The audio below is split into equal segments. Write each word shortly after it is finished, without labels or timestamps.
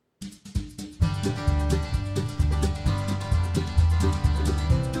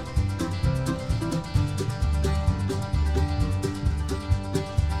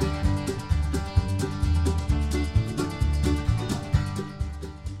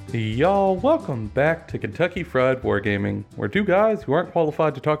Y'all, welcome back to Kentucky Fried Wargaming, where two guys who aren't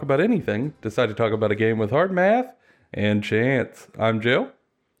qualified to talk about anything decide to talk about a game with hard math and chance. I'm Joe.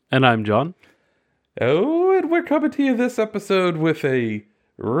 And I'm John. Oh, and we're coming to you this episode with a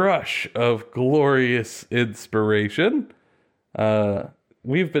rush of glorious inspiration.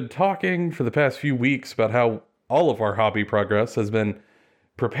 We've been talking for the past few weeks about how all of our hobby progress has been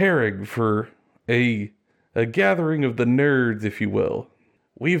preparing for a gathering of the nerds, if you will.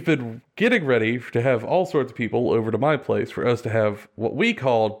 We've been getting ready to have all sorts of people over to my place for us to have what we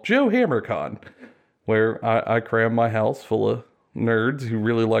call Joe HammerCon, where I cram my house full of nerds who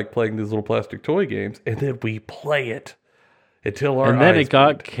really like playing these little plastic toy games, and then we play it until our eyes And then it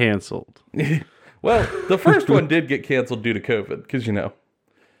got bleed. canceled. Well, the first one did get canceled due to COVID, because, you know,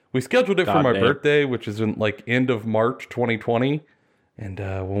 we scheduled it for my birthday, which is in, like, end of March 2020, and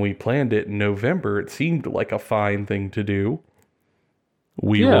when we planned it in November, it seemed like a fine thing to do.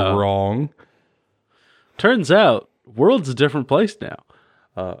 We were wrong. Turns out, world's a different place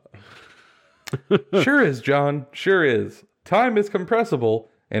now. Sure is, John. Sure is. Time is compressible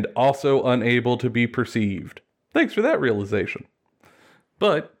and also unable to be perceived. Thanks for that realization.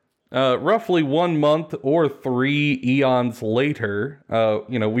 But roughly 1 month or 3 eons later,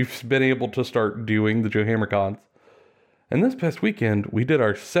 we've been able to start doing the Joe HammerCons. And this past weekend, we did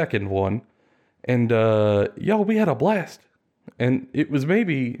our second one. And, y'all, we had a blast. And it was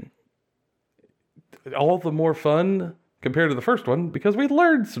maybe all the more fun compared to the first one because we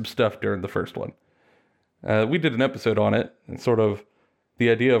learned some stuff during the first one. We did an episode on it and sort of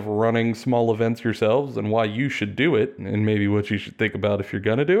the idea of running small events yourselves and why you should do it and maybe what you should think about if you're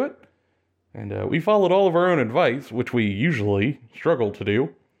going to do it. And we followed all of our own advice, which we usually struggle to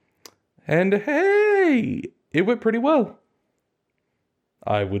do. And hey, it went pretty well,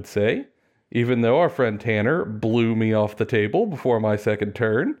 I would say. Even though our friend Tanner blew me off the table before my second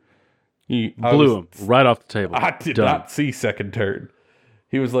turn. Blew him right off the table. I did not see second turn.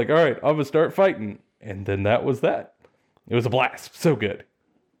 He was like, all right, I'm going to start fighting. And then that was that. It was a blast. So good.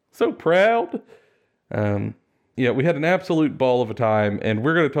 So proud. We had an absolute ball of a time, and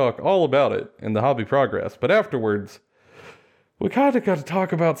we're going to talk all about it in the hobby progress. But afterwards, we kind of got to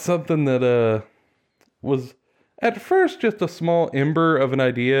talk about something that was at first just a small ember of an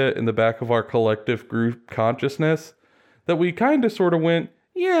idea in the back of our collective group consciousness that we kind of sort of went,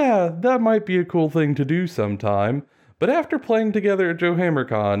 yeah, that might be a cool thing to do sometime. But after playing together at Joe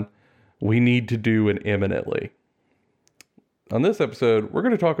HammerCon, we need to do it imminently. On this episode, we're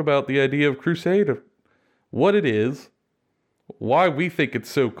going to talk about the idea of Crusade, what it is, why we think it's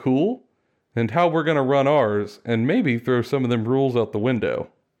so cool, and how we're going to run ours, and maybe throw some of them rules out the window.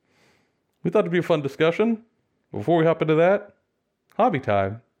 We thought it'd be a fun discussion. Before we hop into that, hobby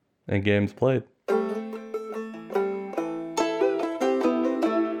time and games played.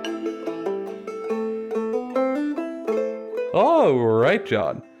 All right,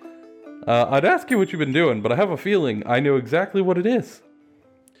 John. I'd ask you what you've been doing, but I have a feeling I know exactly what it is.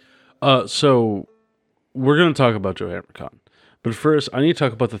 So we're going to talk about Joe HammerCon. But first, I need to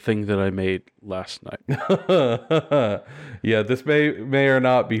talk about the thing that I made last night. Yeah, this may or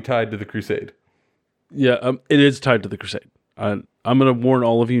not be tied to the Crusade. Yeah, it is tied to the Crusade. I'm going to warn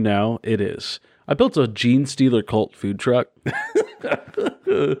all of you now, it is. I built a Gene Stealer cult food truck.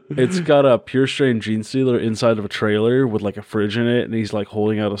 It's got a pure strain Gene Stealer inside of a trailer with like a fridge in it, and he's like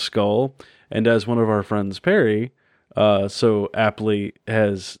holding out a skull. And as one of our friends, Perry, so aptly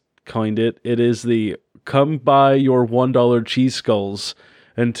has coined it, it is the come buy your $1 cheese skulls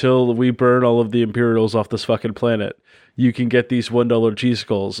until we burn all of the Imperials off this fucking planet. You can get these $1 cheese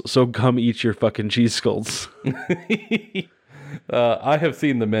skulls, so come eat your fucking cheese skulls. I have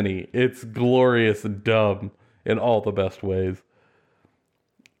seen the many. It's glorious and dumb in all the best ways.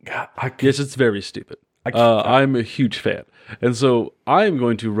 God, yes, it's very stupid. I'm a huge fan. And so I'm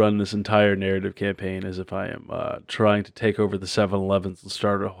going to run this entire narrative campaign as if I am trying to take over the 7-Elevens and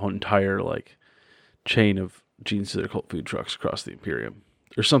start a whole entire chain of Gene Stealer cult food trucks across the Imperium.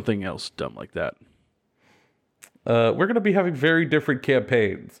 Or something else dumb like that. We're going to be having very different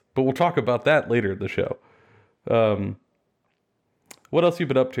campaigns, but we'll talk about that later in the show. What else you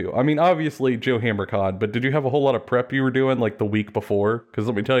been up to? I mean, obviously Joe HammerCon, but did you have a whole lot of prep you were doing the week before? Because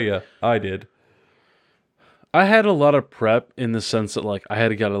let me tell you, I did. I had a lot of prep in the sense that I had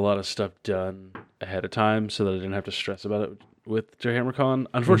to get a lot of stuff done ahead of time so that I didn't have to stress about it with Joe HammerCon.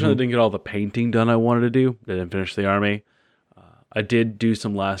 Unfortunately, I didn't get all the painting done I wanted to do. I didn't finish the army. I did do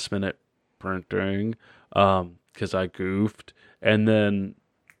some last minute printing, because I goofed, and then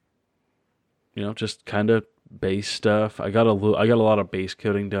just kind of base stuff. I got a lot of base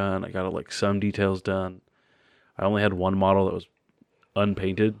coating done. I got like some details done. I only had one model that was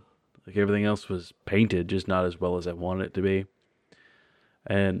unpainted. Like everything else was painted, just not as well as I wanted it to be.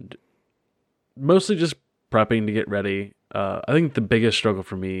 And mostly just prepping to get ready. I think the biggest struggle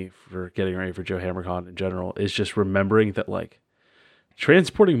for me for getting ready for Joe HammerCon in general is just remembering that like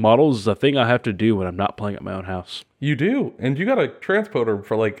transporting models is a thing I have to do when I'm not playing at my own house. You do, and you got to transport them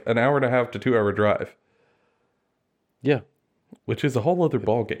for like an 1.5 to 2 hour drive. Yeah, which is a whole other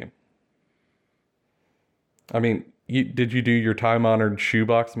ball game. I mean, did you do your time-honored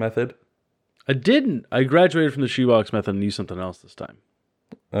shoebox method? I didn't. I graduated from the shoebox method and used something else this time.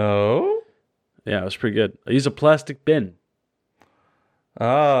 Oh? Yeah, it was pretty good. I used a plastic bin.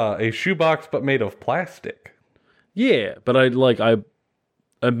 Ah, a shoebox but made of plastic. Yeah, but I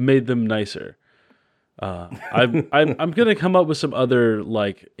made them nicer. I'm gonna come up with some other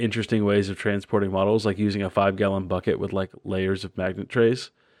like interesting ways of transporting models, like using a 5-gallon bucket with like layers of magnet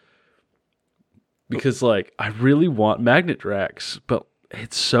trays. Because like I really want magnet racks, but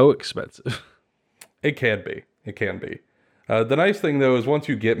it's so expensive. It can be. It can be. The nice thing though is once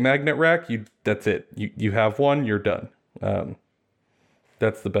you get magnet rack, that's it. You have one, you're done.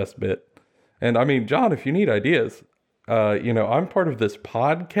 That's the best bit. And I mean, John, if you need ideas, I'm part of this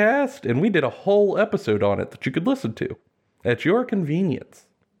podcast, and we did a whole episode on it that you could listen to at your convenience.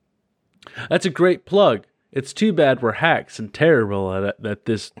 That's a great plug. It's too bad we're hacks and terrible at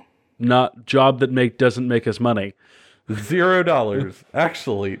this not job that doesn't make us money. $0.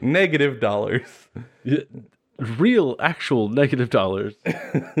 Actually, $. Real, actual $.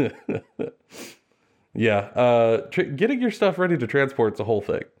 Yeah, getting your stuff ready to transport is a whole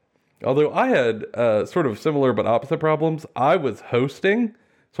thing. Although I had sort of similar but opposite problems. I was hosting,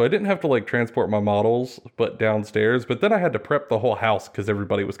 so I didn't have to like transport my models but downstairs, but then I had to prep the whole house because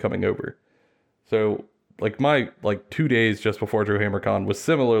everybody was coming over. So like my 2 days just before Joe HammerCon was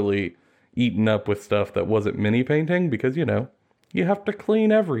similarly eaten up with stuff that wasn't mini painting because you have to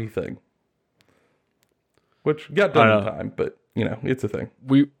clean everything. Which got done in time, but it's a thing.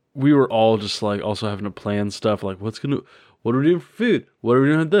 We were all just like also having to plan stuff like what are we doing for food? What are we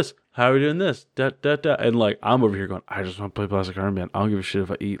doing with this? How are we doing this? And like I'm over here going, I just want to play Plastic Iron Man. I don't give a shit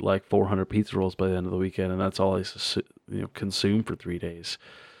if I eat like 400 pizza rolls by the end of the weekend, and that's all I consume for 3 days.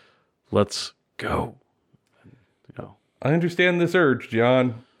 Let's go. I understand this urge,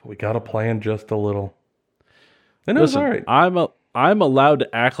 John. We gotta plan just a little. And it's all right. I'm allowed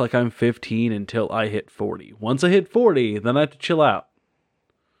to act like I'm 15 until I hit 40. Once I hit 40, then I have to chill out.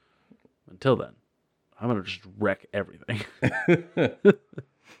 Until then, I'm gonna just wreck everything.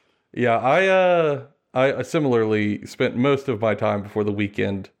 Yeah, I similarly spent most of my time before the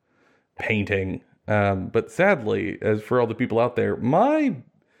weekend painting. But sadly, as for all the people out there, my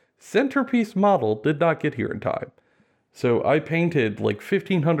centerpiece model did not get here in time. So I painted like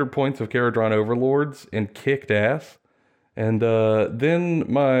 1,500 points of Caradron Overlords and kicked ass. And then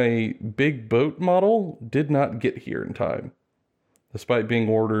my big boat model did not get here in time, despite being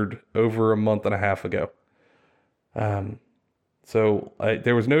ordered over a month and a half ago. So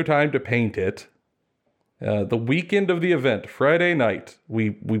there was no time to paint it. The weekend of the event, Friday night,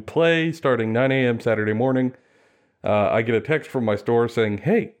 we play starting 9 a.m. Saturday morning. I get a text from my store saying,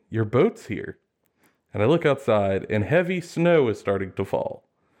 "Hey, your boat's here." And I look outside, and heavy snow is starting to fall.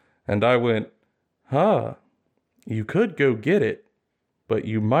 And I went, "Huh, you could go get it, but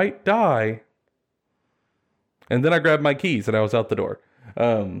you might die." And then I grabbed my keys, and I was out the door.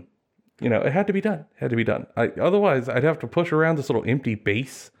 It had to be done. Otherwise, I'd have to push around this little empty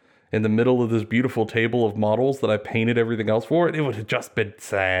base in the middle of this beautiful table of models that I painted everything else for. It would have just been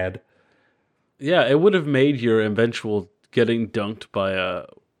sad. Yeah, it would have made your eventual getting dunked by a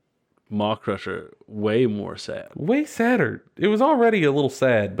Maw Crusher way more sad. Way sadder. It was already a little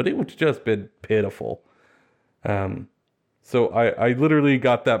sad, but it would have just been pitiful. So I literally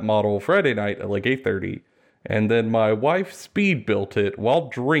got that model Friday night at like 8:30, and then my wife speed built it while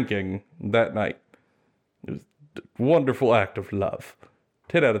drinking that night. It was a wonderful act of love.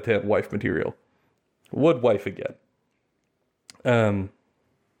 10 out of 10 wife material. Would wife again.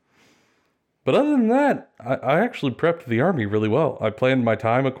 But other than that, I actually prepped the army really well. I planned my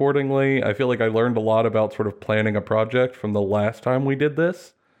time accordingly. I feel like I learned a lot about sort of planning a project from the last time we did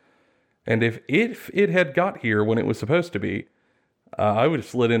this. And if it had got here when it was supposed to be, I would have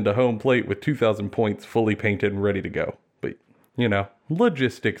slid into home plate with 2,000 points fully painted and ready to go. But,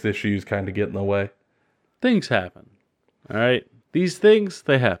 logistics issues kind of get in the way. Things happen. All right? These things,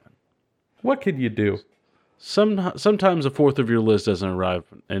 they happen. What can you do? Sometimes a fourth of your list doesn't arrive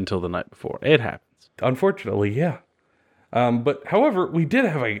until the night before. It happens. Unfortunately, yeah. But however, we did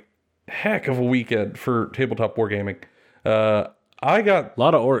have a heck of a weekend for tabletop wargaming. I got A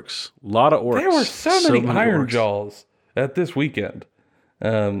lot of orcs. there were so many Iron orcs. Jaws at this weekend.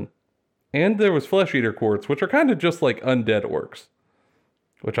 And there was Flesh Eater Courts, which are kind of just like undead orcs,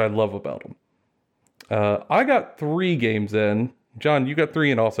 which I love about them. I got 3 games in. John, you got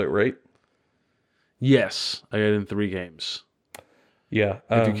 3 in also, right? Yes, I got in 3 games. Yeah.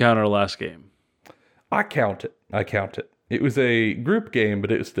 If you count our last game. I count it. It was a group game,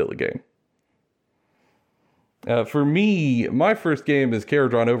 but it was still a game. For me, my first game as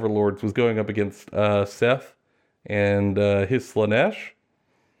Caradron Overlords was going up against Seth and his Slanesh.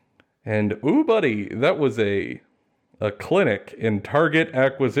 And, ooh, buddy, that was a clinic in target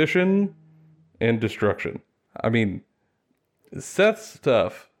acquisition and destruction. I mean, Seth's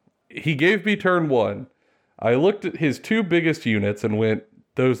stuff, he gave me turn 1. I looked at his 2 biggest units and went,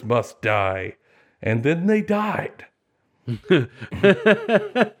 those must die. And then they died.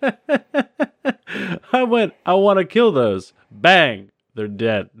 I want to kill those. Bang, they're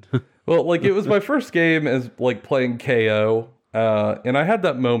dead. Well, like, it was my first game as, like, playing KO. And I had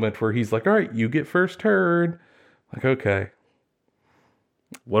that moment where he's like, all right, you get first turn. Like, okay.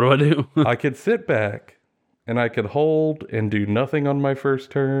 What do I do? I could sit back and I could hold and do nothing on my first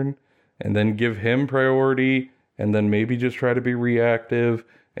turn and then give him priority and then maybe just try to be reactive.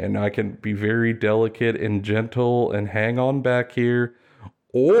 And I can be very delicate and gentle and hang on back here.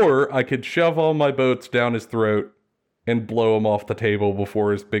 Or I could shove all my boats down his throat and blow him off the table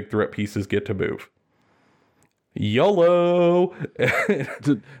before his big threat pieces get to move. YOLO!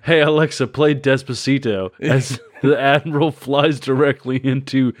 Hey, Alexa, play Despacito as the Admiral flies directly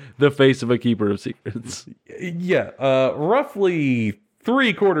into the face of a Keeper of Secrets. Yeah, roughly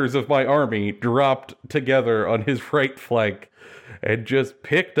 3/4 of my army dropped together on his right flank and just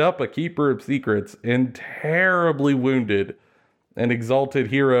picked up a Keeper of Secrets and terribly wounded an exalted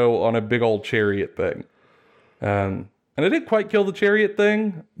hero on a big old chariot thing. And I didn't quite kill the chariot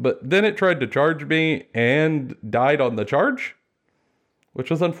thing, but then it tried to charge me and died on the charge, which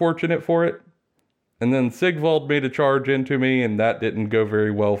was unfortunate for it. And then Sigvald made a charge into me, and that didn't go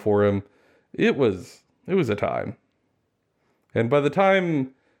very well for him. It was a time. And by the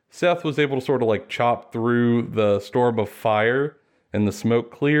time Seth was able to sort of like chop through the storm of fire and the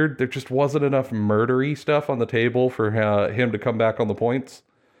smoke cleared, there just wasn't enough murdery stuff on the table for him to come back on the points.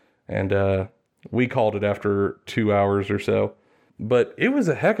 And we called it after 2 hours or so. But it was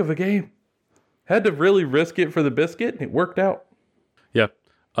a heck of a game. Had to really risk it for the biscuit, and it worked out. Yeah.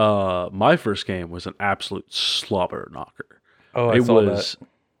 My first game was an absolute slobber knocker. Oh, I saw that.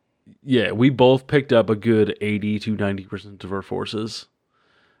 Yeah, we both picked up a good 80 to 90% of our forces.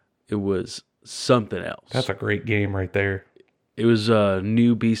 It was something else. That's a great game right there. It was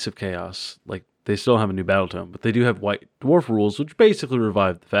new Beasts of Chaos. Like, they still have a new battle tome, but they do have White Dwarf rules, which basically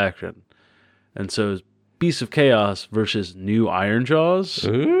revived the faction. And so it's Beasts of Chaos versus new Iron Jaws,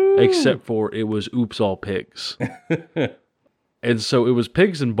 Ooh. except for it was Oops All Pigs. And so it was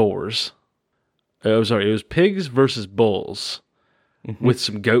pigs and boars. It was pigs versus bulls with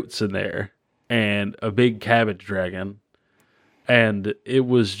some goats in there and a big cabbage dragon. And it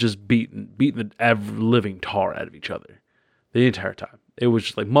was just beating the living tar out of each other the entire time. It was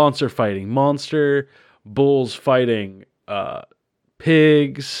just like monster fighting monster, bulls fighting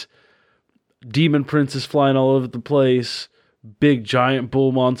pigs, demon princes flying all over the place, big giant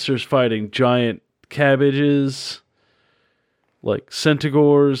bull monsters fighting giant cabbages, like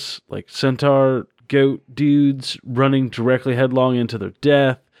centaurs, like centaur goat dudes running directly headlong into their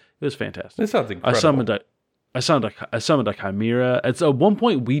death. It was fantastic. This sounds incredible. I summoned a chimera. At one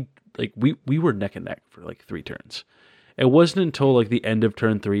point we were neck and neck for like 3 turns. It wasn't until like the end of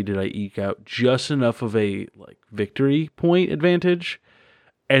turn 3 did I eke out just enough of a like victory point advantage,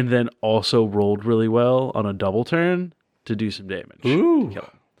 and then also rolled really well on a double turn to do some damage. Ooh. To kill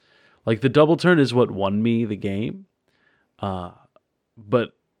him. Like the double turn is what won me the game.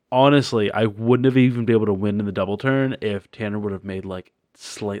 But honestly, I wouldn't have even been able to win in the double turn if Tanner would have made like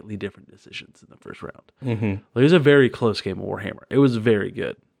slightly different decisions in the first round. Mm-hmm. Like, it was a very close game of Warhammer. It was very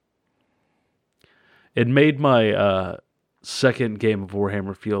good. It made my second game of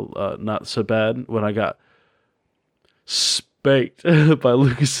Warhammer feel not so bad when I got spanked by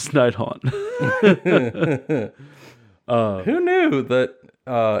Lucas's Nighthaunt. Who knew that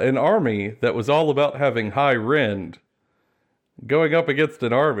an army that was all about having high rend going up against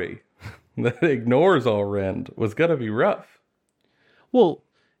an army that ignores all rend was going to be rough? Well,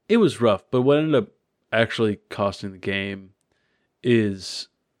 it was rough, but what ended up actually costing the game is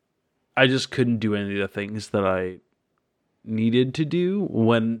I just couldn't do any of the things that I needed to do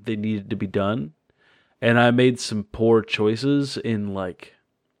when they needed to be done. And I made some poor choices in like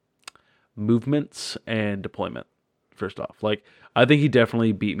movements and deployment. First off, like I think he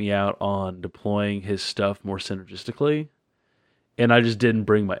definitely beat me out on deploying his stuff more synergistically, and I just didn't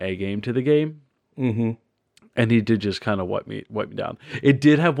bring my A game to the game. Mm-hmm. And he did just kind of wipe me down. It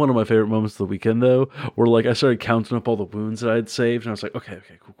did have one of my favorite moments of the weekend though, where like I started counting up all the wounds that I had saved, and I was like, okay,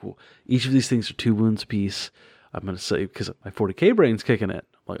 cool. Each of these things are 2 wounds apiece. I'm gonna save because my 40k brain's kicking in. I'm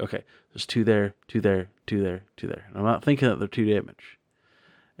like, okay, there's 2 there, 2 there, 2 there, 2 there. And I'm not thinking that they're 2 damage.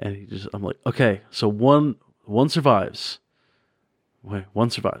 And I'm like, okay, so one survives. Wait, one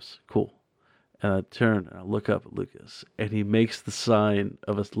survives. Cool. And I turn and I look up at Lucas, and he makes the sign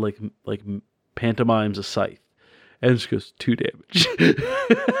of us like pantomimes a scythe, and just goes 2 damage,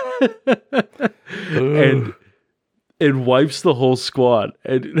 and it wipes the whole squad.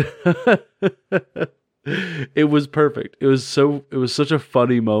 And it was perfect. It was such a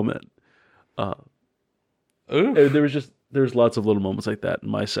funny moment. And there's lots of little moments like that in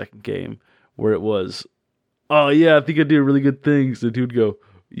my second game where it was, oh yeah, I think I did really good things. And dude go,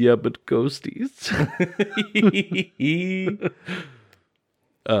 yeah, but ghosties.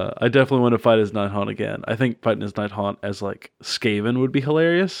 I definitely want to fight as Nighthaunt again. I think fighting as Nighthaunt as like Skaven would be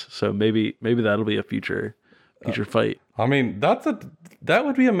hilarious. So maybe that'll be a future fight. I mean, that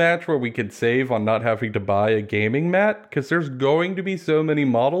would be a match where we could save on not having to buy a gaming mat, because there's going to be so many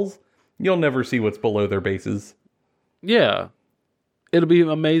models, you'll never see what's below their bases. Yeah. It'll be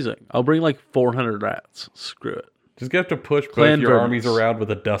amazing. I'll bring like 400 rats. Screw it. Just get to push Clan both your vermins. armies around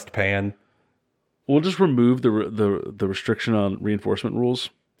with a dustpan. We'll just remove the restriction on reinforcement rules.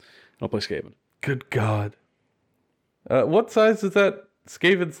 I'll play Skaven. Good God. What size is that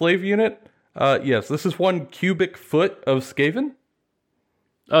Skaven slave unit? Yes, this is 1 cubic foot of Skaven.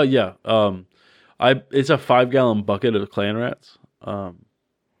 Oh yeah. It's a 5-gallon bucket of clan rats. My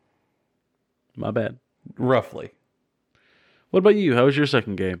bad. Roughly. What about you? How was your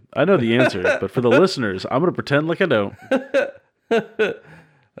second game? I know the answer, but for the listeners, I'm gonna pretend like I don't.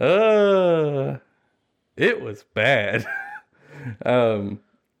 It was bad.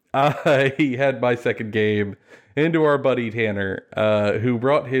 I had my second game into our buddy Tanner, who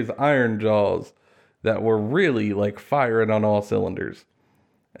brought his Iron Jaws that were really like firing on all cylinders.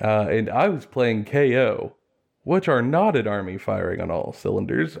 And I was playing KO, which are not an army firing on all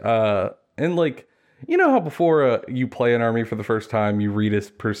cylinders. And like, you know how before you play an army for the first time, you read a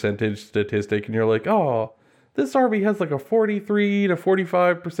percentage statistic and you're like, oh, this army has like a 43 to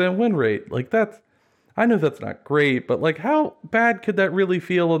 45% win rate. Like I know that's not great, but like how bad could that really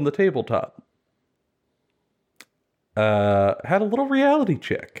feel on the tabletop? Had a little reality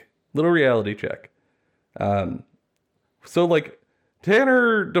check. So like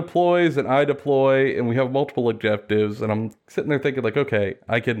Tanner deploys and I deploy and we have multiple objectives, and I'm sitting there thinking like, okay,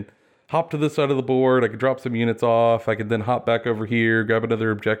 I can hop to this side of the board, I could drop some units off, I could then hop back over here, grab another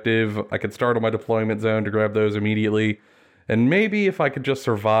objective, I could start on my deployment zone to grab those immediately, and maybe if I could just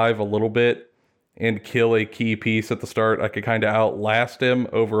survive a little bit and kill a key piece at the start, I could kind of outlast him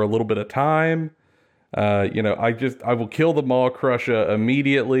over a little bit of time. I will kill the Maw Crusher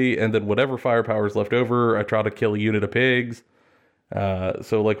immediately, and then whatever firepower is left over, I try to kill a unit of pigs.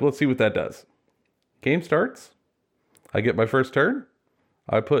 So like, let's see what that does. Game starts. I get my first turn.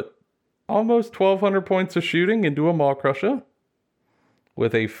 I put almost 1,200 points of shooting into a Maw Crusher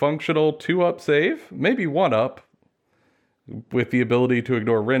with a functional 2-up save, maybe 1-up, with the ability to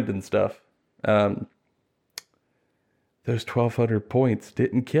ignore rend and stuff. Those 1,200 points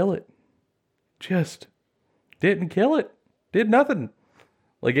didn't kill it. Just didn't kill it. Did nothing.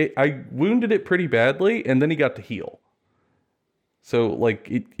 Like, I wounded it pretty badly, and then he got to heal. So,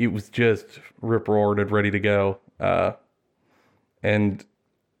 like, it was just rip-roared and ready to go. And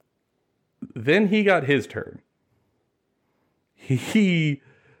then he got his turn. He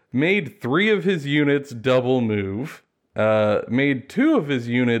made 3 of his units double move. Made 2 of his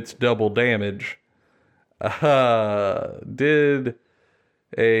units double damage. Did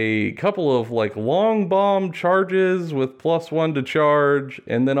a couple of like long bomb charges with +1 to charge,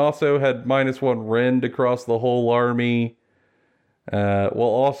 and then also had -1 rend across the whole army. While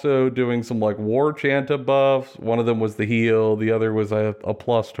also doing some like war chanta buffs. One of them was the heal, the other was a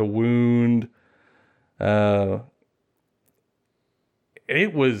plus to wound.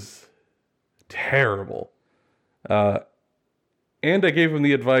 It was terrible. And I gave him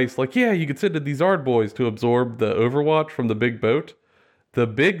the advice, like, yeah, you could send in these Ard boys to absorb the overwatch from the big boat. The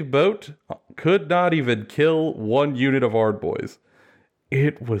big boat could not even kill 1 unit of Ard boys.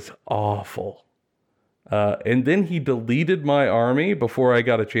 It was awful. And then he deleted my army before I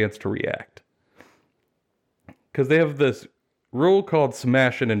got a chance to react. Because they have this rule called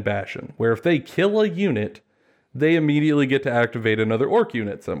Smashin' and Bashin', where if they kill a unit, they immediately get to activate another orc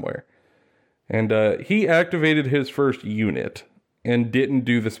unit somewhere. And he activated his first unit and didn't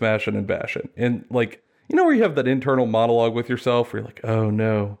do the Smashin' and Bashin'. And like, you know where you have that internal monologue with yourself where you're like, oh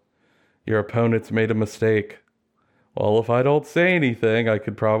no, your opponent's made a mistake. Well, if I don't say anything, I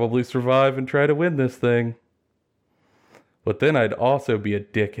could probably survive and try to win this thing. But then I'd also be a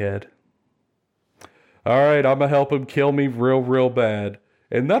dickhead. Alright, I'm gonna help him kill me real bad.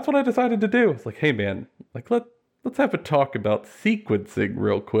 And that's what I decided to do. It's like, hey man, like let's have a talk about sequencing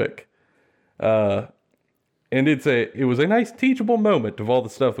real quick. And it was a nice teachable moment of all the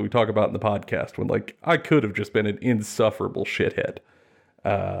stuff that we talk about in the podcast when like I could have just been an insufferable shithead.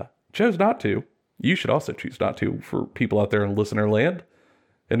 Chose not to. You should also choose not to for people out there in listener land.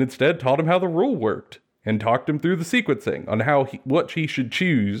 And instead taught him how the rule worked and talked him through the sequencing on what he should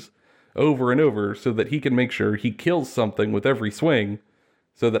choose over and over so that he can make sure he kills something with every swing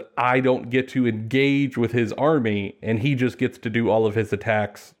so that I don't get to engage with his army and he just gets to do all of his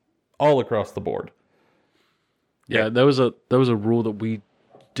attacks all across the board. Yeah, that was a rule that we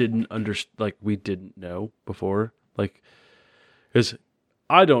didn't we didn't know before. Like, because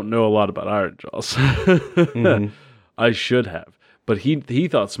I don't know a lot about Iron Jaws. Mm-hmm. I should have. But he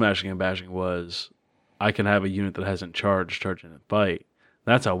thought Smashing and Bashing was, I can have a unit that hasn't charge in and fight.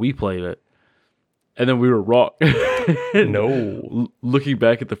 That's how we played it. And then we were wrong. No. Looking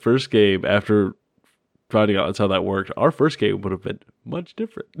back at the first game after finding out that's how that worked, our first game would have been much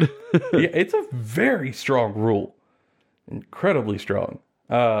different. Yeah, it's a very strong rule. Incredibly strong.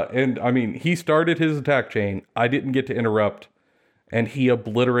 And I mean, he started his attack chain. I didn't get to interrupt. And he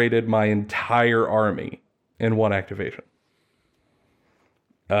obliterated my entire army in one activation.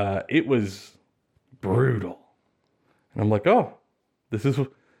 It was brutal. And I'm like, oh, this is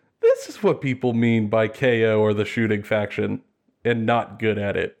what people mean by KO or the shooting faction and not good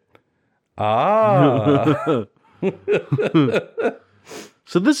at it. Ah.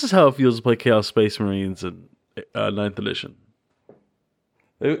 So this is how it feels to play Chaos Space Marines in 9th edition.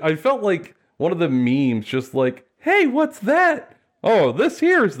 I felt like one of the memes just like, hey, what's that? Oh, this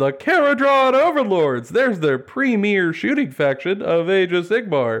here's the Kharadron Overlords. There's their premier shooting faction of Age of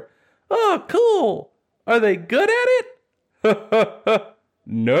Sigmar. Oh, cool. Are they good at it?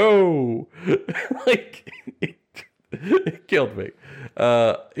 No. Like, it killed me.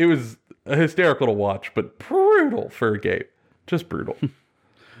 It was hysterical to watch, but brutal for a game. Just brutal.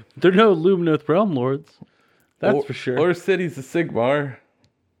 They're no Luminoth Realm Lords. That's for sure. Or Cities of Sigmar.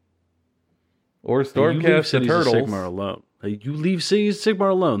 Or Stormcast the Turtles. Of Sigmar alone. You leave Cities of Sigmar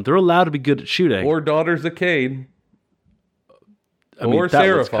alone. They're allowed to be good at shooting. Or Daughters of Cain. Or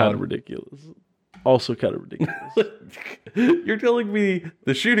that was kind of ridiculous. Also kind of ridiculous. You're telling me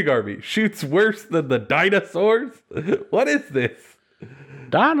the shooting army shoots worse than the dinosaurs? What is this?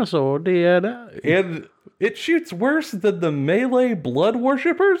 Dinosaur DNA. And it shoots worse than the melee blood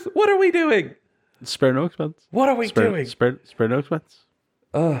worshippers? What are we doing? Spare no expense. What are we doing? Spare no expense.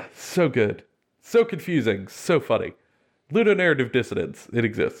 So good. So confusing. So funny. Ludonarrative dissonance. It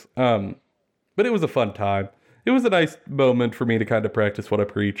exists. But it was a fun time. It was a nice moment for me to kind of practice what I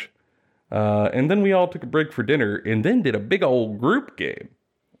preach. And then we all took a break for dinner and then did a big old group game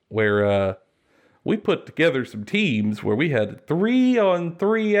where we put together some teams where we had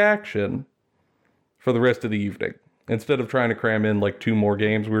 3-on-3 action for the rest of the evening. Instead of trying to cram in like 2 more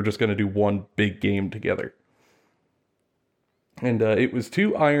games, we were just going to do one big game together. And it was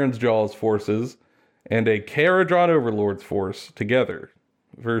 2 Iron Jaws forces and a Kharadron Overlords force together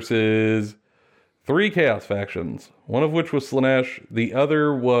versus 3 Chaos factions, one of which was Slaanesh, the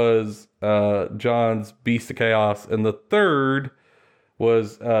other was John's Beast of Chaos, and the third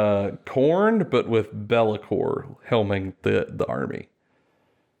was Khorne, but with Be'lakor helming the army.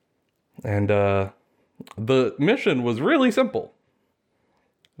 And the mission was really simple.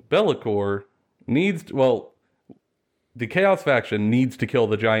 Be'lakor the Chaos faction needs to kill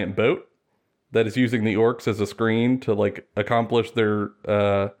the giant boat that is using the orcs as a screen to like accomplish their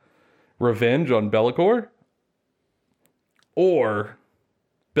revenge on Be'lakor, or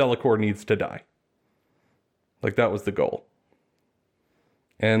Be'lakor needs to die. Like, that was the goal.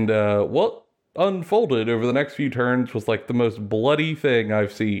 And what unfolded over the next few turns was like the most bloody thing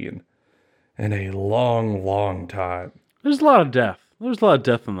I've seen in a long time. There's a lot of death. There's a lot of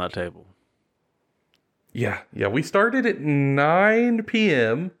death on that table. Yeah. We started at 9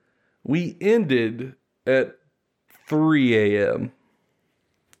 p.m. We ended at 3 a.m.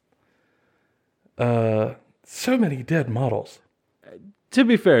 So many dead models. To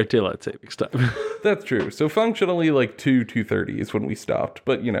be fair, daylight savings time. That's true. So functionally, like 2:30 is when we stopped.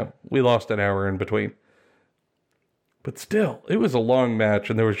 But, we lost an hour in between. But still, it was a long match,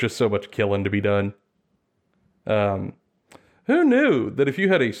 and there was just so much killing to be done. Who knew that if you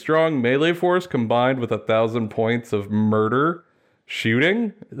had a strong melee force combined with 1,000 points of murder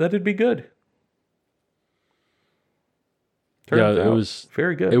shooting, that'd be good? Turns it out, was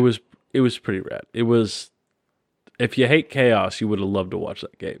very good. It was pretty rad. It was, if you hate chaos, you would have loved to watch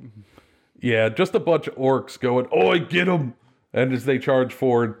that game. Yeah, just a bunch of orcs going, "Oh, I get them!" And as they charge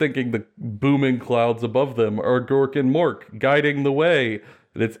forward, thinking the booming clouds above them are Gork and Mork guiding the way,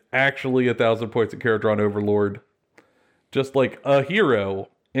 and it's actually 1,000 points of Caradron Overlord. Just like a hero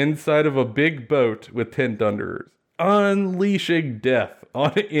inside of a big boat with 10 Thunderers, unleashing death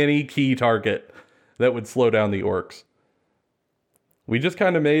on any key target that would slow down the orcs. We just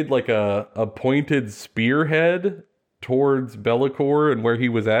kind of made like a pointed spearhead towards Be'lakor and where he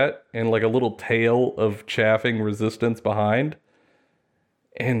was at, and like a little tail of chaffing resistance behind.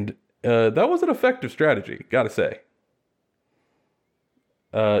 And that was an effective strategy, gotta say.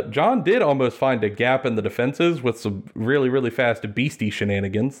 John did almost find a gap in the defenses with some really, really fast beastie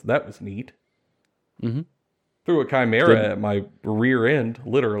shenanigans. That was neat. Mm-hmm. Threw a chimera at my rear end,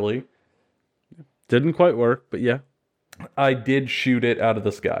 literally. Didn't quite work, but yeah. I did shoot it out of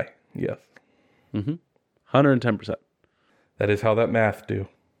the sky, yes. 110%. That is how that math do.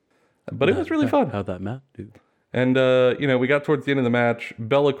 But it was really fun. How that math do. And, we got towards the end of the match.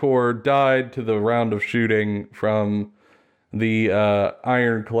 Be'lakor died to the round of shooting from the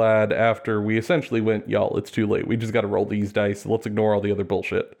Ironclad after we essentially went, "Y'all, it's too late. We just got to roll these dice. Let's ignore all the other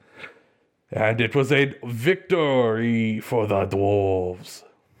bullshit." And it was a victory for the dwarves,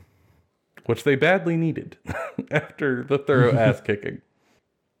 which they badly needed after the thorough ass kicking.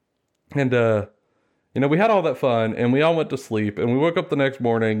 And, we had all that fun, and we all went to sleep, and we woke up the next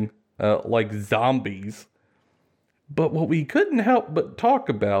morning like zombies. But what we couldn't help but talk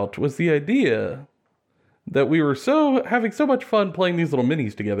about was the idea that we were having so much fun playing these little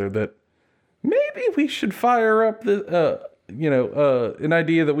minis together that maybe we should fire up an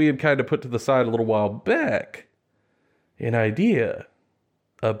idea that we had kind of put to the side a little while back. An idea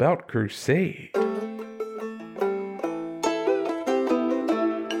about Crusade.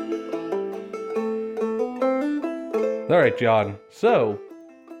 All right, John. So,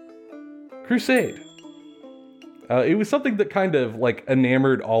 Crusade. It was something that kind of like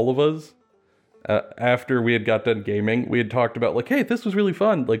enamored all of us. After we had got done gaming, we had talked about like, hey, this was really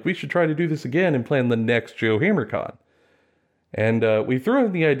fun. Like, we should try to do this again and plan the next Joe HammerCon. And we threw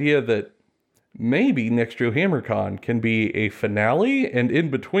in the idea that maybe next Joe HammerCon can be a finale, and in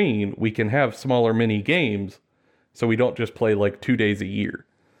between, we can have smaller mini games so we don't just play like 2 days a year.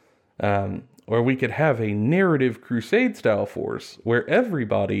 Or we could have a narrative Crusade style force where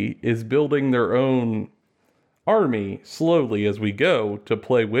everybody is building their own army slowly as we go to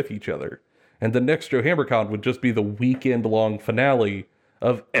play with each other. And the next Joe HammerCon would just be the weekend-long finale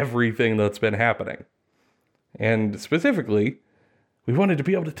of everything that's been happening. And specifically, we wanted to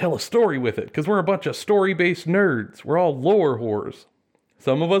be able to tell a story with it, because we're a bunch of story-based nerds. We're all lore whores.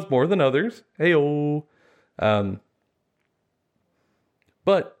 Some of us more than others. Hey-oh. But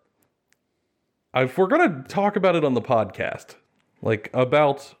if we're going to talk about it on the podcast, like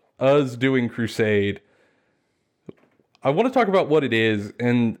about us doing Crusade, I want to talk about what it is,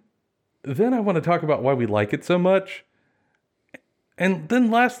 and then I want to talk about why we like it so much. And then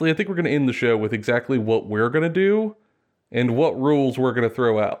lastly, I think we're going to end the show with exactly what we're going to do and what rules we're going to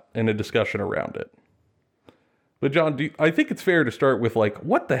throw out in a discussion around it. But John, I think it's fair to start with like,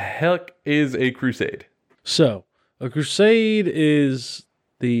 what the heck is a Crusade? So, a Crusade is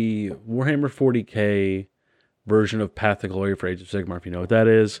the Warhammer 40k version of Path to Glory for Age of Sigmar, if you know what that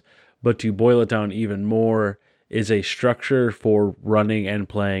is. But to boil it down even more, is a structure for running and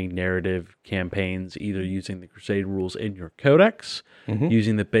playing narrative campaigns, either using the Crusade rules in your codex,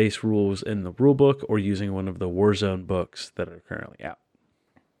 using the base rules in the rulebook, or using one of the Warzone books that are currently out.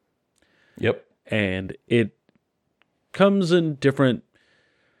 Yep. And it comes in different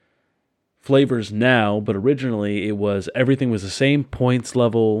flavors now, but originally everything was the same points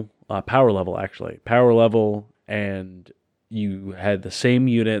level, power level, and you had the same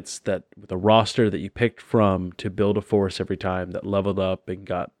units that with a roster that you picked from to build a force every time that leveled up and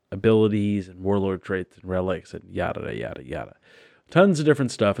got abilities and warlord traits and relics and yada yada yada. Tons of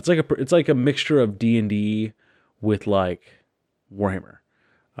different stuff. It's like a mixture of D&D with like Warhammer.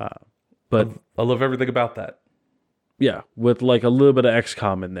 But I love everything about that. Yeah, with like a little bit of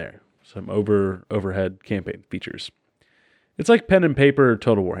XCOM in there. Some overhead campaign features. It's like pen and paper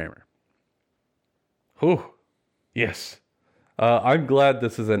Total Warhammer. Oh, yes. I'm glad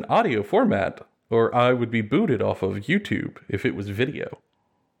this is an audio format or I would be booted off of YouTube if it was video.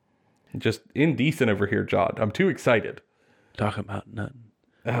 Just indecent over here, John. I'm too excited. Talk about nothing.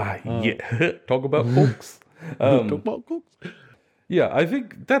 Yeah. Talk about folks. Talk about cooks. Yeah, I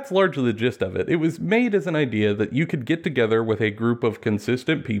think that's largely the gist of it. It was made as an idea that you could get together with a group of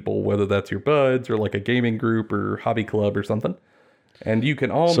consistent people, whether that's your buds or like a gaming group or hobby club or something. And you can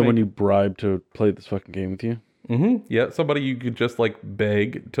all Someone you bribe to play this fucking game with you. Yeah, somebody you could just like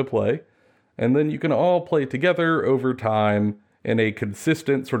beg to play. And then you can all play together over time in a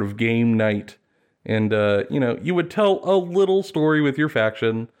consistent sort of game night. And, you would tell a little story with your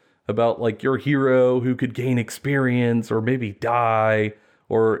faction about like your hero who could gain experience or maybe die,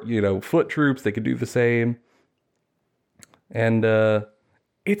 or, foot troops, they could do the same. And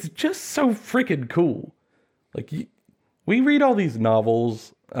it's just so freaking cool. Like, we read all these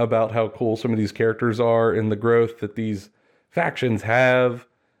novels about how cool some of these characters are and the growth that these factions have,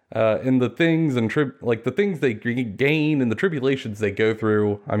 and the things and the things they gain and the tribulations they go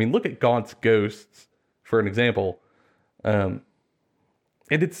through. I mean, look at Gaunt's Ghosts for an example. And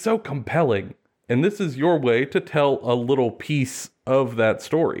it's so compelling. And this is your way to tell a little piece of that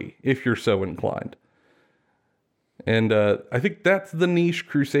story, if you're so inclined. And I think that's the niche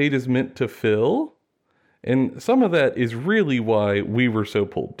Crusade is meant to fill. And some of that is really why we were so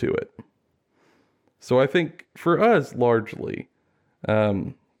pulled to it. So I think for us, largely,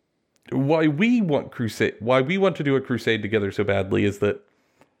 why we want to do a Crusade together so badly is that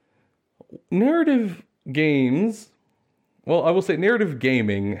narrative games... Well, I will say narrative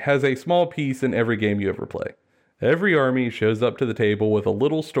gaming has a small piece in every game you ever play. Every army shows up to the table with a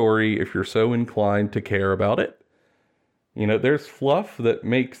little story if you're so inclined to care about it. There's fluff that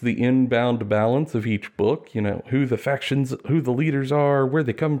makes the inbound balance of each book, who the factions, who the leaders are, where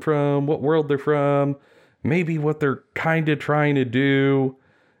they come from, what world they're from, maybe what they're kind of trying to do.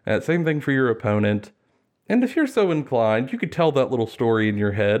 Same thing for your opponent. And if you're so inclined, you could tell that little story in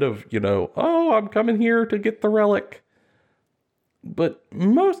your head of, oh, I'm coming here to get the relic. But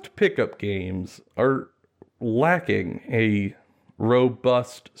most pickup games are lacking a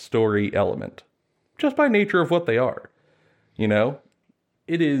robust story element, just by nature of what they are.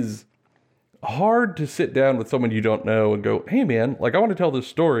 It is hard to sit down with someone you don't know and go, hey man, I want to tell this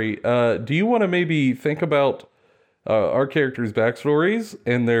story. Do you want to maybe think about our characters' backstories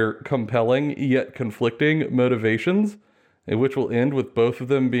and their compelling yet conflicting motivations, which will end with both of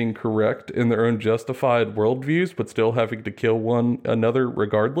them being correct in their own justified worldviews, but still having to kill one another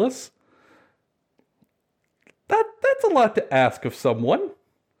regardless? That's a lot to ask of someone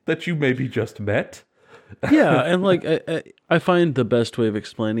that you maybe just met. Yeah, and I find the best way of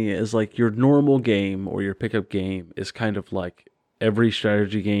explaining it is your normal game or your pickup game is kind of like every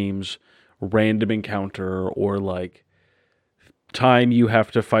strategy game's random encounter, or time you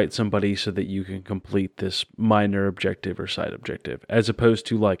have to fight somebody so that you can complete this minor objective or side objective, as opposed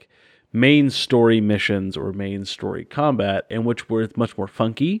to main story missions or main story combat, in which we're much more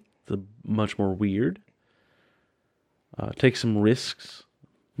funky, much more weird. Take some risks.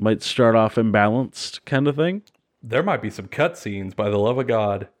 Might start off imbalanced kind of thing. There might be some cutscenes, by the love of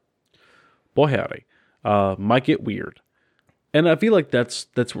God. Boy howdy. Might get weird. And I feel like that's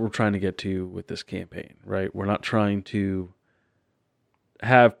what we're trying to get to with this campaign, right? We're not trying to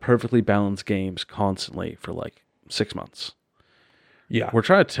have perfectly balanced games constantly for 6 months. Yeah. We're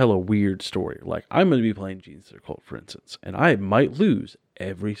trying to tell a weird story. I'm going to be playing Genestealer Cult, for instance, and I might lose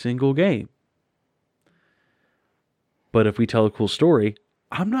every single game. But if we tell a cool story,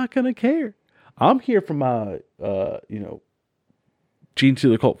 I'm not going to care. I'm here for my,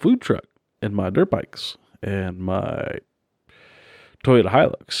 Genestealer Cult food truck and my dirt bikes and my Toyota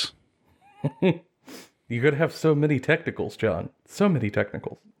Hilux. You could have so many technicals, John. So many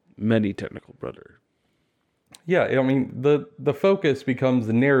technicals. Many technical, brother. Yeah, I mean, the focus becomes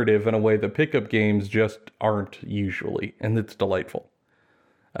the narrative in a way that pickup games just aren't usually, and it's delightful.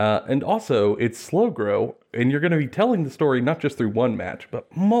 And also, it's slow grow, and you're going to be telling the story not just through one match,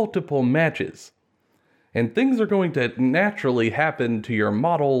 but multiple matches. And things are going to naturally happen to your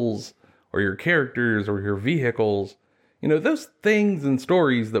models, or your characters, or your vehicles. Those things and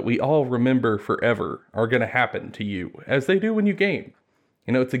stories that we all remember forever are going to happen to you, as they do when you game.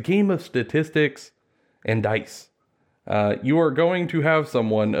 It's a game of statistics and dice. You are going to have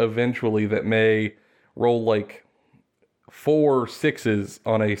someone eventually that may roll 4 6s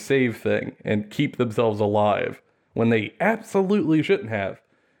on a save thing and keep themselves alive when they absolutely shouldn't have.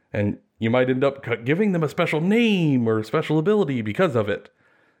 And you might end up giving them a special name or a special ability because of it.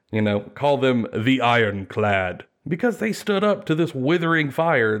 Call them the Ironclad, because they stood up to this withering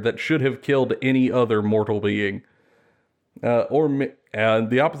fire that should have killed any other mortal being. Or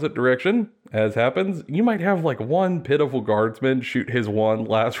the opposite direction, as happens, you might have like one pitiful guardsman shoot his one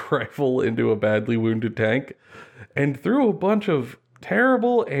last rifle into a badly wounded tank, and through a bunch of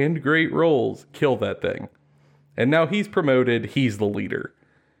terrible and great rolls, kill that thing. And now he's promoted, he's the leader.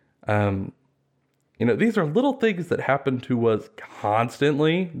 These are little things that happen to us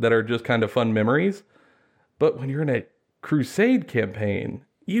constantly that are just kind of fun memories. But when you're in a crusade campaign,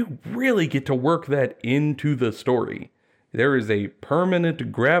 you really get to work that into the story. There is a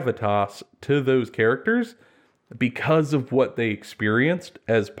permanent gravitas to those characters because of what they experienced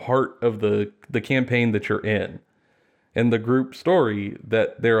as part of the campaign that you're in and the group story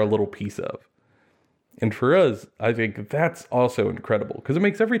that they're a little piece of. And for us, I think that's also incredible because it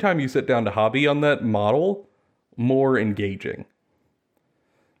makes every time you sit down to hobby on that model more engaging.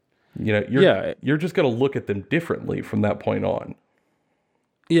 You're just going to look at them differently from that point on.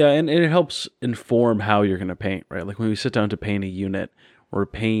 Yeah, and it helps inform how you're going to paint, right? Like when we sit down to paint a unit or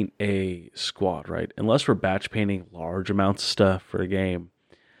paint a squad, right? Unless we're batch painting large amounts of stuff for a game,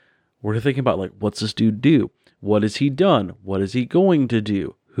 we're thinking about like, what's this dude do? What has he done? What is he going to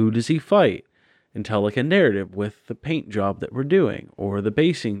do? Who does he fight? And tell like a narrative with the paint job that we're doing or the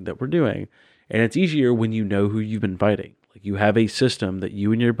basing that we're doing. And it's easier when you know who you've been fighting. Like you have a system that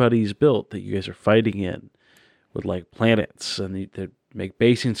you and your buddies built that you guys are fighting in with like planets and that make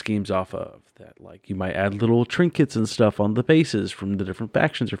basing schemes off of that. Like you might add little trinkets and stuff on the bases from the different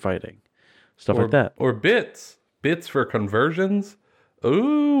factions you're fighting. Stuff like that. Or bits for conversions.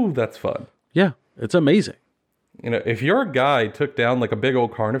 Ooh, that's fun. Yeah, it's amazing. If your guy took down like a big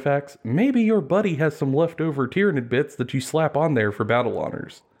old Carnifex, maybe your buddy has some leftover Tyranid bits that you slap on there for battle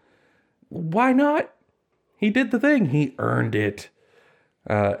honors. Why not? He did the thing. He earned it.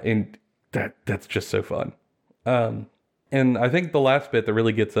 And that's just so fun. And I think the last bit that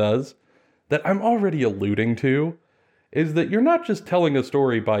really gets us, that I'm already alluding to, is that you're not just telling a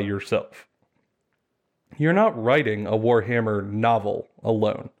story by yourself. You're not writing a Warhammer novel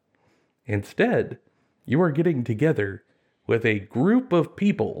alone. Instead, you are getting together with a group of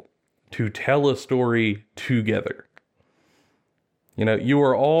people to tell a story together. You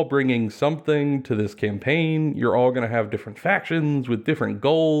are all bringing something to this campaign. You're all going to have different factions with different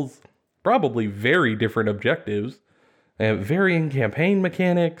goals, probably very different objectives, and varying campaign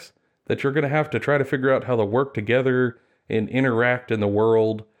mechanics that you're going to have to try to figure out how to work together and interact in the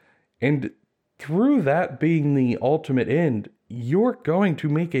world. And through that being the ultimate end, you're going to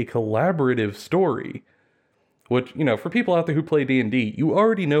make a collaborative story. Which, for people out there who play D&D, you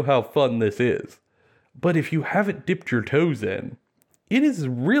already know how fun this is. But if you haven't dipped your toes in, it is a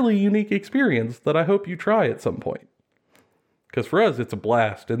really unique experience that I hope you try at some point. Because for us, it's a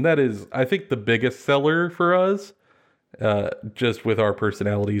blast. And that is, I think, the biggest seller for us, just with our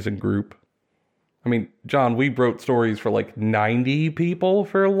personalities and group. I mean, John, we wrote stories for like 90 people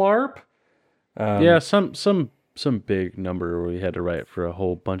for LARP. Yeah, some big number where we had to write for a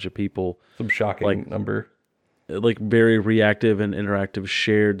whole bunch of people. Some shocking number. Like very reactive and interactive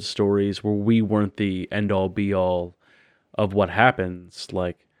shared stories where we weren't the end-all be-all of what happens.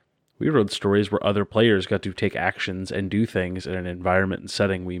 Like, we wrote stories where other players got to take actions and do things in an environment and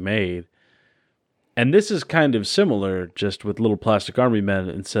setting we made. And this is kind of similar, just with little plastic army men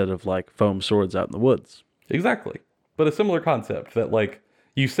instead of like foam swords out in the woods. Exactly. But a similar concept that like,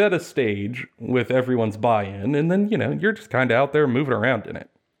 you set a stage with everyone's buy-in, and then, you're just kind of out there moving around in it.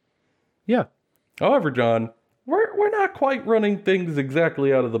 Yeah. However, John, we're not quite running things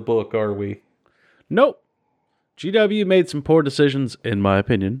exactly out of the book, are we? Nope. GW made some poor decisions, in my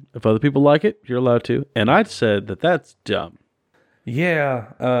opinion. If other people like it, you're allowed to. And I said that that's dumb.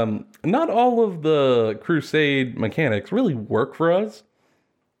 Yeah. Not all of the Crusade mechanics really work for us,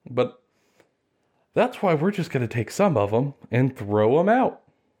 but that's why we're just going to take some of them and throw them out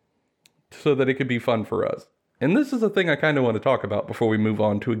so that it could be fun for us. And this is a thing I kind of want to talk about before we move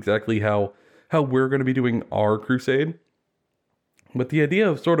on to exactly how we're going to be doing our Crusade. But the idea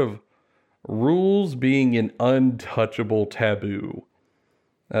of sort of rules being an untouchable taboo.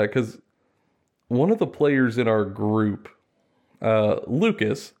 Because one of the players in our group,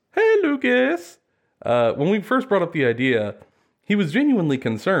 Lucas, hey Lucas, when we first brought up the idea, he was genuinely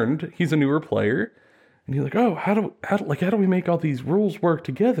concerned. He's a newer player. And he's like, oh, how do we make all these rules work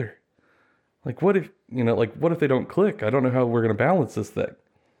together? Like, what if they don't click? I don't know how we're going to balance this thing.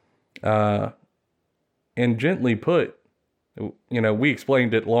 And gently put, we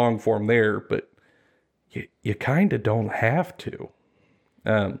explained it long form there, but you kind of don't have to.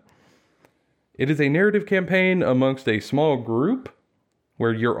 It is a narrative campaign amongst a small group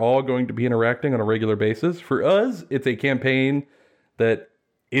where you're all going to be interacting on a regular basis. For us, it's a campaign that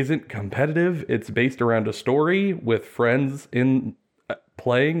isn't competitive. It's based around a story with friends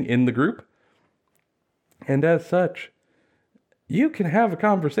playing in the group. And as such, you can have a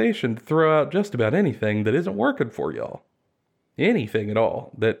conversation to throw out just about anything that isn't working for y'all. Anything at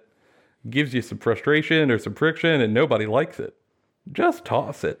all that gives you some frustration or some friction and nobody likes it. Just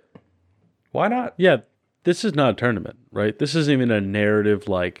toss it. Why not? Yeah, this is not a tournament, right? This isn't even a narrative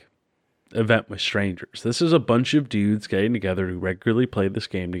like event with strangers. This is a bunch of dudes getting together who regularly play this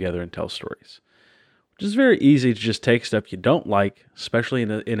game together and tell stories. Which is very easy to just take stuff you don't like, especially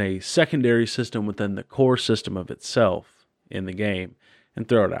in a secondary system within the core system of itself in the game, and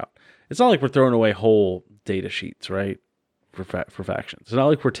throw it out. It's not like we're throwing away whole data sheets, right? For factions. It's not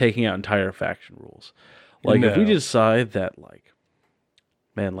like we're taking out entire faction rules. Like if we decide that, like,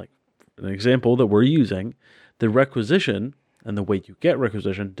 man, like an example that we're using, the requisition and the way you get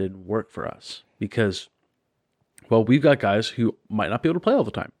requisition didn't work for us because, well, we've got guys who might not be able to play all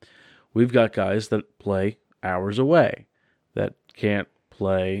the time. We've got guys that play hours away that can't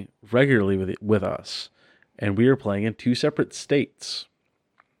play regularly with us. And we are playing in two separate states.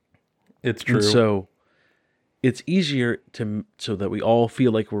 It's true. And so it's easier so that we all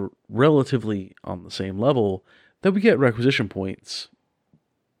feel like we're relatively on the same level, that we get requisition points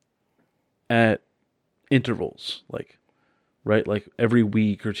at intervals, like, right? Like every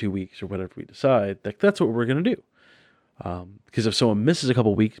week or 2 weeks or whatever we decide, like that's what we're going to do. Because if someone misses a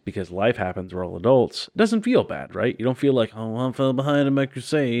couple weeks because life happens, we're all adults, it doesn't feel bad, right? You don't feel like, oh, I fell behind in my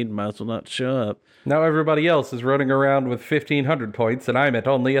crusade, might as well not show up. Now everybody else is running around with 1,500 points and I'm at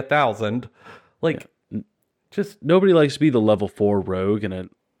only 1,000. Like, just nobody likes to be the level 4 rogue no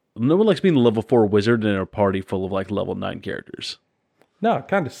one likes being the level 4 wizard in a party full of like level 9 characters. No, it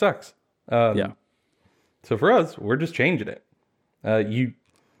kind of sucks. Yeah. So for us, we're just changing it.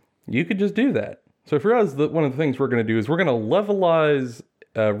 You could just do that. So for us, one of the things we're going to do is we're going to levelize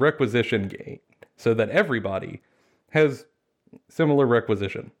requisition gain so that everybody has similar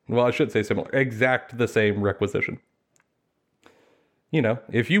requisition. Well, I should say similar, exact the same requisition. You know,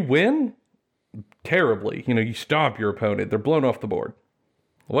 if you win terribly, you know, you stomp your opponent, they're blown off the board.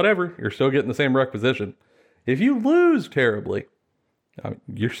 Whatever, you're still getting the same requisition. If you lose terribly,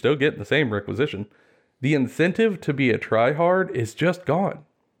 you're still getting the same requisition. The incentive to be a tryhard is just gone.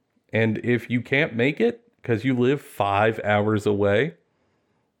 And if you can't make it because you live 5 hours away,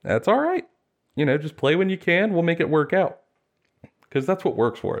 that's all right. You know, just play when you can. We'll make it work out. Because that's what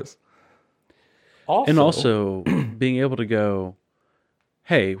works for us. Also, being able to go,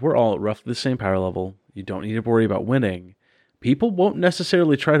 hey, we're all at roughly the same power level. You don't need to worry about winning. People won't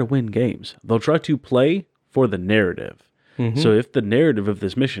necessarily try to win games. They'll try to play for the narrative. Mm-hmm. So if the narrative of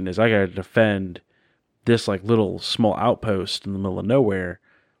this mission is I got to defend this like little small outpost in the middle of nowhere,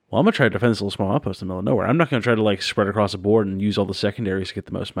 well, I'm going to try to defend this little small outpost in the middle of nowhere. I'm not going to try to like spread across the board and use all the secondaries to get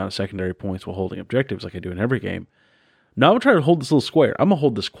the most amount of secondary points while holding objectives like I do in every game. No, I'm going to try to hold this little square. I'm going to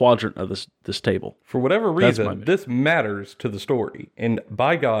hold this quadrant of this table. For whatever reason, this matters to the story. And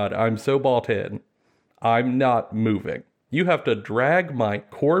by God, I'm so bought in, I'm not moving. You have to drag my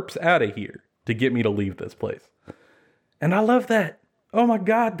corpse out of here to get me to leave this place. And I love that. Oh my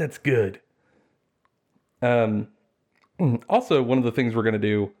God, that's good. Also, one of the things we're going to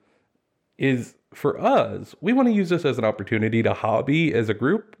do is, for us, we want to use this as an opportunity to hobby as a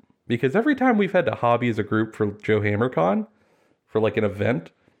group. Because every time we've had to hobby as a group for Joe HammerCon, for like an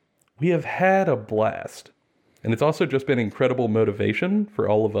event, we have had a blast. And it's also just been incredible motivation for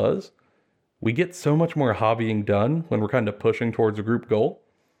all of us. We get so much more hobbying done when we're kind of pushing towards a group goal.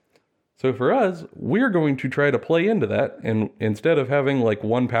 So for us, we're going to try to play into that. And instead of having like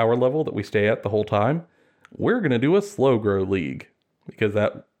one power level that we stay at the whole time, we're going to do a slow grow league. Because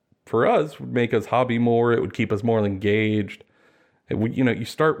that, for us, would make us hobby more. It would keep us more engaged. You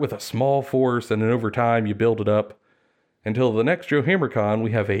start with a small force, and then over time you build it up until the next Joe HammerCon.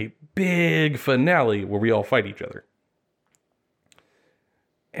 We have a big finale where we all fight each other.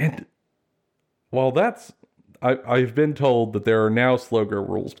 And while I've been told that there are now slow grow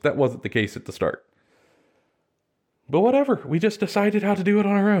rules, but that wasn't the case at the start. But whatever, we just decided how to do it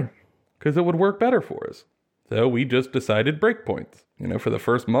on our own because it would work better for us. So we just decided breakpoints. For the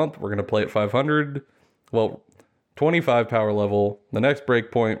first month, we're going to play at 500. Well, 25 power level. The next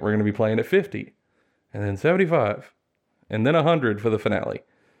breakpoint, we're going to be playing at 50. And then 75. And then 100 for the finale.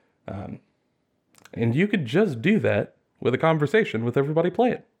 And you could just do that with a conversation with everybody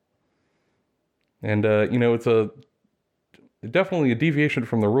playing. And, it's definitely a deviation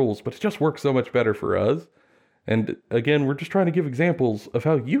from the rules, but it just works so much better for us. And again, we're just trying to give examples of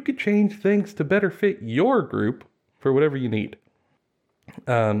how you could change things to better fit your group for whatever you need.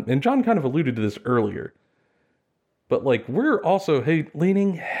 And John kind of alluded to this earlier. But we're also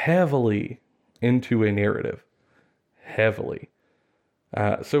leaning heavily into a narrative. Heavily.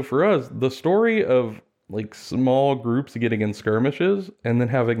 So for us, the story of like small groups getting in skirmishes and then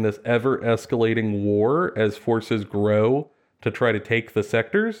having this ever escalating war as forces grow to try to take the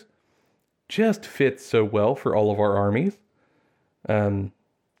sectors just fits so well for all of our armies. And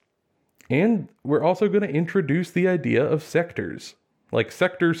we're also going to introduce the idea of sectors, like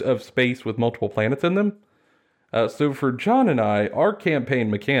sectors of space with multiple planets in them. So for John and I, our campaign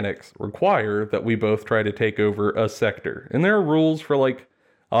mechanics require that we both try to take over a sector. And there are rules for like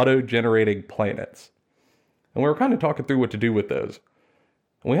auto-generating planets. And we were kind of talking through what to do with those.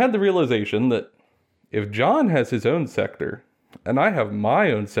 And we had the realization that if John has his own sector, and I have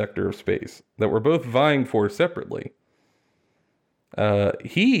my own sector of space that we're both vying for separately,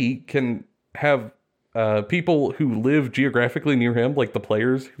 he can have people who live geographically near him, like the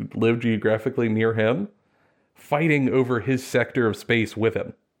players who live geographically near him, fighting over his sector of space with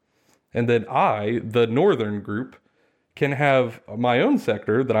him. And then I, the northern group, can have my own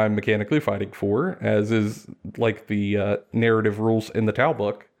sector that I'm mechanically fighting for, as is like the narrative rules in the Tau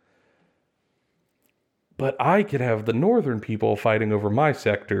book. But I could have the northern people fighting over my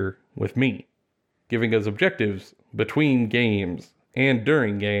sector with me, giving us objectives between games and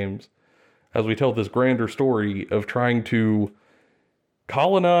during games, as we tell this grander story of trying to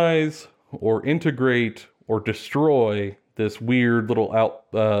colonize or integrate or destroy this weird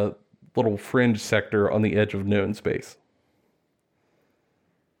little fringe sector on the edge of known space.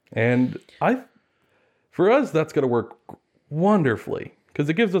 And for us, that's going to work wonderfully because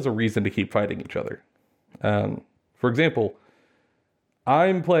it gives us a reason to keep fighting each other. For example,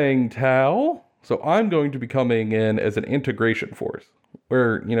 I'm playing Tau, so I'm going to be coming in as an integration force,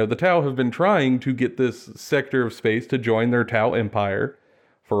 where, the Tau have been trying to get this sector of space to join their Tau empire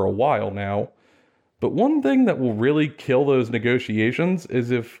for a while now. But one thing that will really kill those negotiations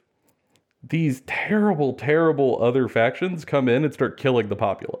is if these terrible, terrible other factions come in and start killing the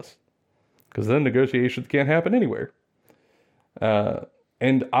populace. Because then negotiations can't happen anywhere.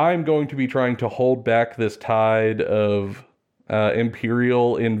 And I'm going to be trying to hold back this tide of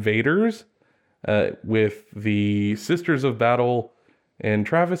Imperial invaders with the Sisters of Battle, and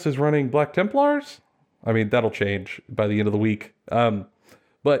Travis is running Black Templars. I mean, that'll change by the end of the week.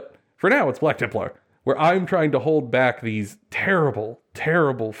 But for now, it's Black Templar, where I'm trying to hold back these terrible,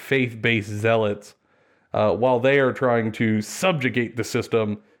 terrible faith-based zealots while they are trying to subjugate the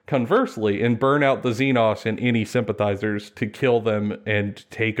system conversely and burn out the Xenos and any sympathizers to kill them and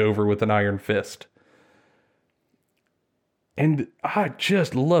take over with an iron fist. And I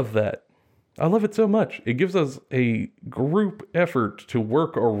just love that. I love it so much. It gives us a group effort to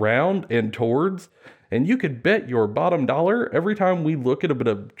work around and towards. And you could bet your bottom dollar every time we look at an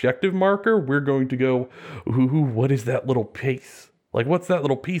objective marker, we're going to go, ooh, what is that little piece? Like, what's that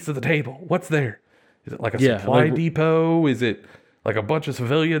little piece of the table? What's there? Is it like a supply depot? Is it like a bunch of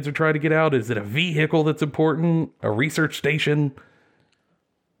civilians are trying to get out? Is it a vehicle that's important? A research station?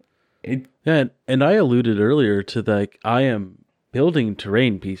 And I alluded earlier to I am building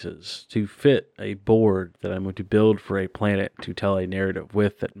terrain pieces to fit a board that I'm going to build for a planet to tell a narrative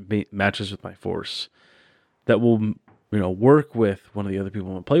with that matches with my force. That will, work with one of the other people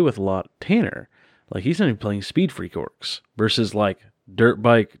I'm going to play with a lot, Tanner. Like, he's going to be playing Speed Freak Orcs versus, dirt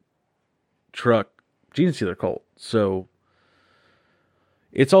bike, truck, Genestealer cult. So,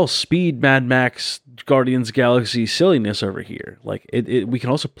 it's all speed, Mad Max, Guardians Galaxy silliness over here. Like, we can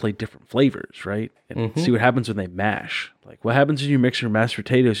also play different flavors, right? And see what happens when they mash. Like, what happens when you mix your mashed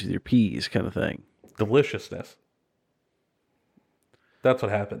potatoes with your peas kind of thing. Deliciousness. That's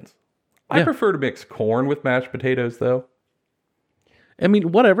what happens. I prefer to mix corn with mashed potatoes, though. I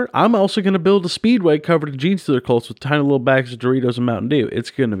mean, whatever. I'm also going to build a Speedway covered in Genestealer cults with tiny little bags of Doritos and Mountain Dew. It's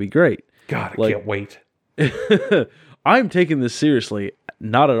going to be great. God, I can't wait. I'm taking this seriously.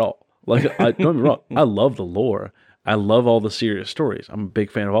 Not at all. Don't get me wrong. I love the lore. I love all the serious stories. I'm a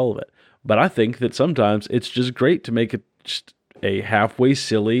big fan of all of it. But I think that sometimes it's just great to make it just a halfway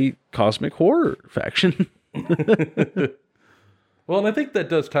silly cosmic horror faction. Well, and I think that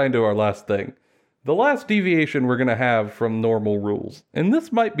does tie into our last thing. The last deviation we're going to have from normal rules. And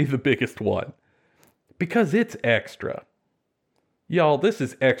this might be the biggest one. Because it's extra. Y'all, this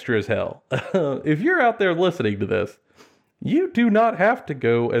is extra as hell. If you're out there listening to this, you do not have to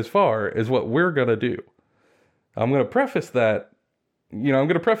go as far as what we're going to do. I'm going to preface that, I'm going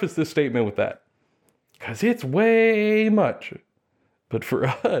to preface this statement with that. Because it's way much. But for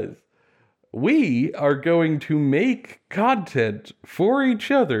us, we are going to make content for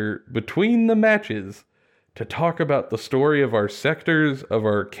each other between the matches to talk about the story of our sectors, of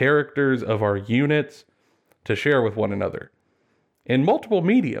our characters, of our units, to share with one another. In multiple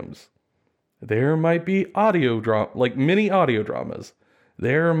mediums. There might be audio drama, like mini audio dramas.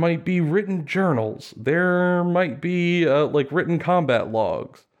 There might be written journals. There might be like written combat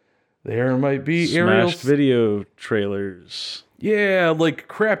logs. There might be aerial Smashed video trailers. Yeah, like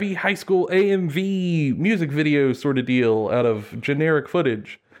crappy high school AMV music video sort of deal out of generic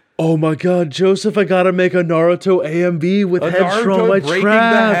footage. Oh my god, Joseph, I gotta make a Naruto AMV with A Headstrong my Naruto Breaking the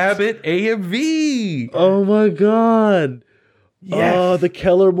Trapped. Habit AMV. Oh my god. Yes. Oh, the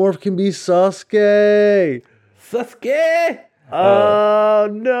Keller morph can be Sasuke. Sasuke. Oh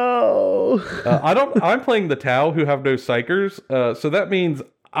no. I'm playing the Tau who have no psychers, so that means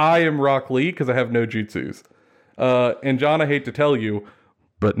I am Rock Lee because I have no jutsus. And John, I hate to tell you,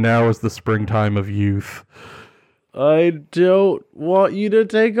 but now is the springtime of youth. I don't want you to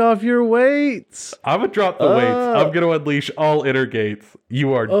take off your weights. I'm gonna drop the weights. I'm gonna unleash all inner gates.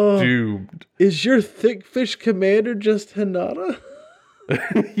 You are doomed. Is your thick fish commander just Hinata?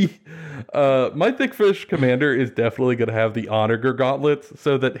 My Thickfish commander is definitely gonna have the honor gauntlets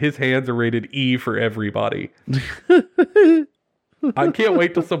so that his hands are rated E for everybody. I can't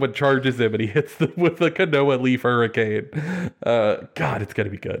wait till someone charges him and he hits them with a Konoha Leaf Hurricane. God, it's gonna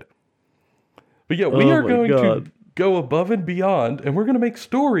be good. But yeah, we are going to go above and beyond, and we're going to make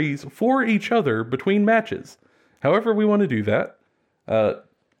stories for each other between matches. However we want to do that,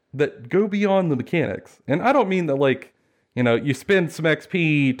 that go beyond the mechanics. And I don't mean that, like, you know, you spend some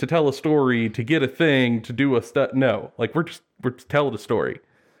XP to tell a story, to get a thing, to do a stuff. No, like, we're telling a story.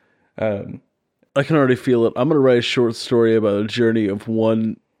 I can already feel it. I'm going to write a short story about a journey of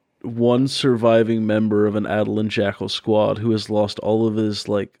one surviving member of an Adeline Jackal squad who has lost all of his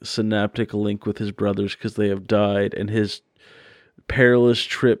like synaptic link with his brothers because they have died, and his perilous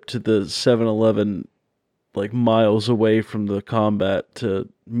trip to the 7-Eleven like miles away from the combat to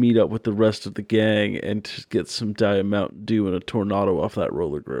meet up with the rest of the gang and to get some Diet Mountain Dew and a tornado off that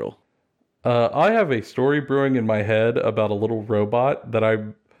roller grill. I have a story brewing in my head about a little robot that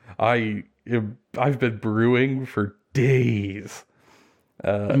I've been brewing for days.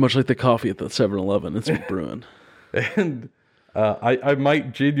 Much like the coffee at the 7-Eleven, it's brewing. And I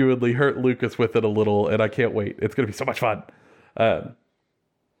might genuinely hurt Lucas with it a little, and I can't wait. It's going to be so much fun.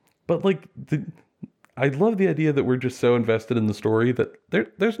 But like, I love the idea that we're just so invested in the story that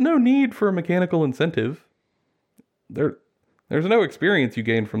there's no need for a mechanical incentive. There's no experience you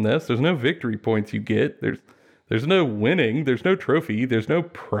gain from this. There's no victory points you get. There's no winning. There's no trophy. There's no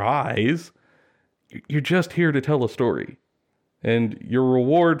prize. You're just here to tell a story. And your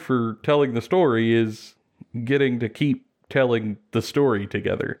reward for telling the story is getting to keep telling the story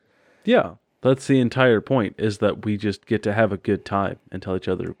together. Yeah, that's the entire point, is that we just get to have a good time and tell each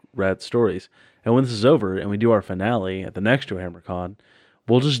other rad stories. And when this is over and we do our finale at the next JoeHammerCon,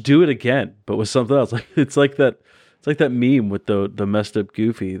 we'll just do it again, but with something else. Like it's like that meme with the messed up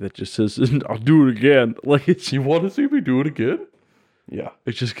Goofy that just says, "I'll do it again." Like it's, You want to see me do it again? Yeah.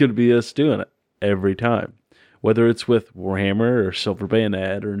 it's just gonna be us doing it every time. Whether it's with Warhammer or Silver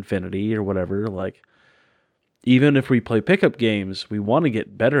Bayonet or Infinity or whatever, like, even if we play pickup games, we want to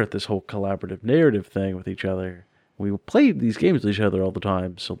get better at this whole collaborative narrative thing with each other. We play these games with each other all the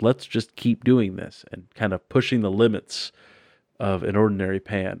time, so let's just keep doing this and kind of pushing the limits of an ordinary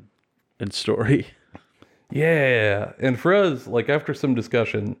pan and story. Yeah. And for us, like after some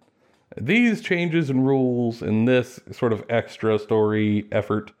discussion, these changes and rules and this sort of extra story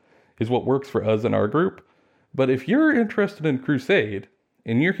effort is what works for us in our group. But if you're interested in Crusade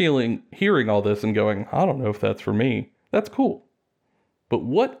and you're hearing all this and going, I don't know if that's for me, that's cool. But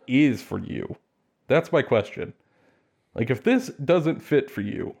what is for you? That's my question. Like, if this doesn't fit for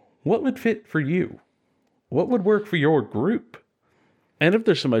you, what would fit for you? What would work for your group? And if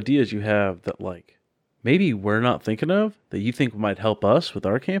there's some ideas you have that, like, maybe we're not thinking of that you think might help us with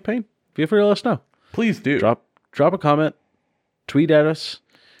our campaign, feel free to let us know. Please do. Drop a comment, tweet at us,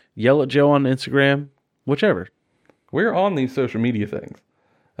 yell at Joe on Instagram, whichever. We're on these social media things.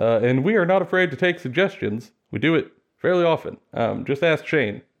 And we are not afraid to take suggestions. We do it fairly often. Just ask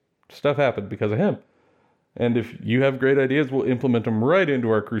Shane. Stuff happened because of him. And if you have great ideas, we'll implement them right into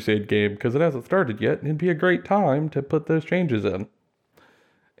our Crusade game because it hasn't started yet. And it'd be a great time to put those changes in.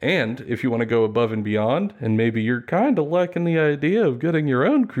 And if you want to go above and beyond, and maybe you're kind of liking the idea of getting your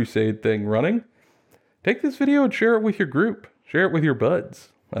own Crusade thing running, take this video and share it with your group. Share it with your buds.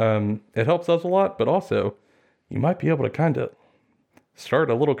 It helps us a lot, but also you might be able to kind of start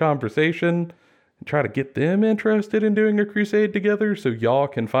a little conversation and try to get them interested in doing a Crusade together so y'all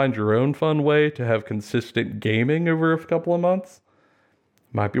can find your own fun way to have consistent gaming over a couple of months.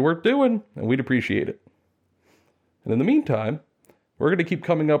 Might be worth doing, and we'd appreciate it. And in the meantime, we're going to keep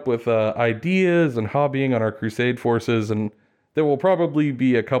coming up with ideas and hobbying on our Crusade forces, and there will probably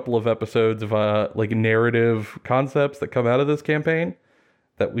be a couple of episodes of like narrative concepts that come out of this campaign.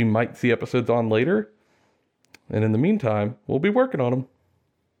 that we might see episodes on later. And in the meantime, we'll be working on them.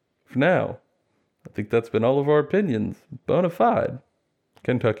 For now, I think that's been all of our opinions. Bona fide.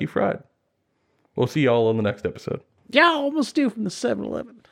 Kentucky Fried. We'll see y'all on the next episode. Yeah, almost due from the 7-Eleven.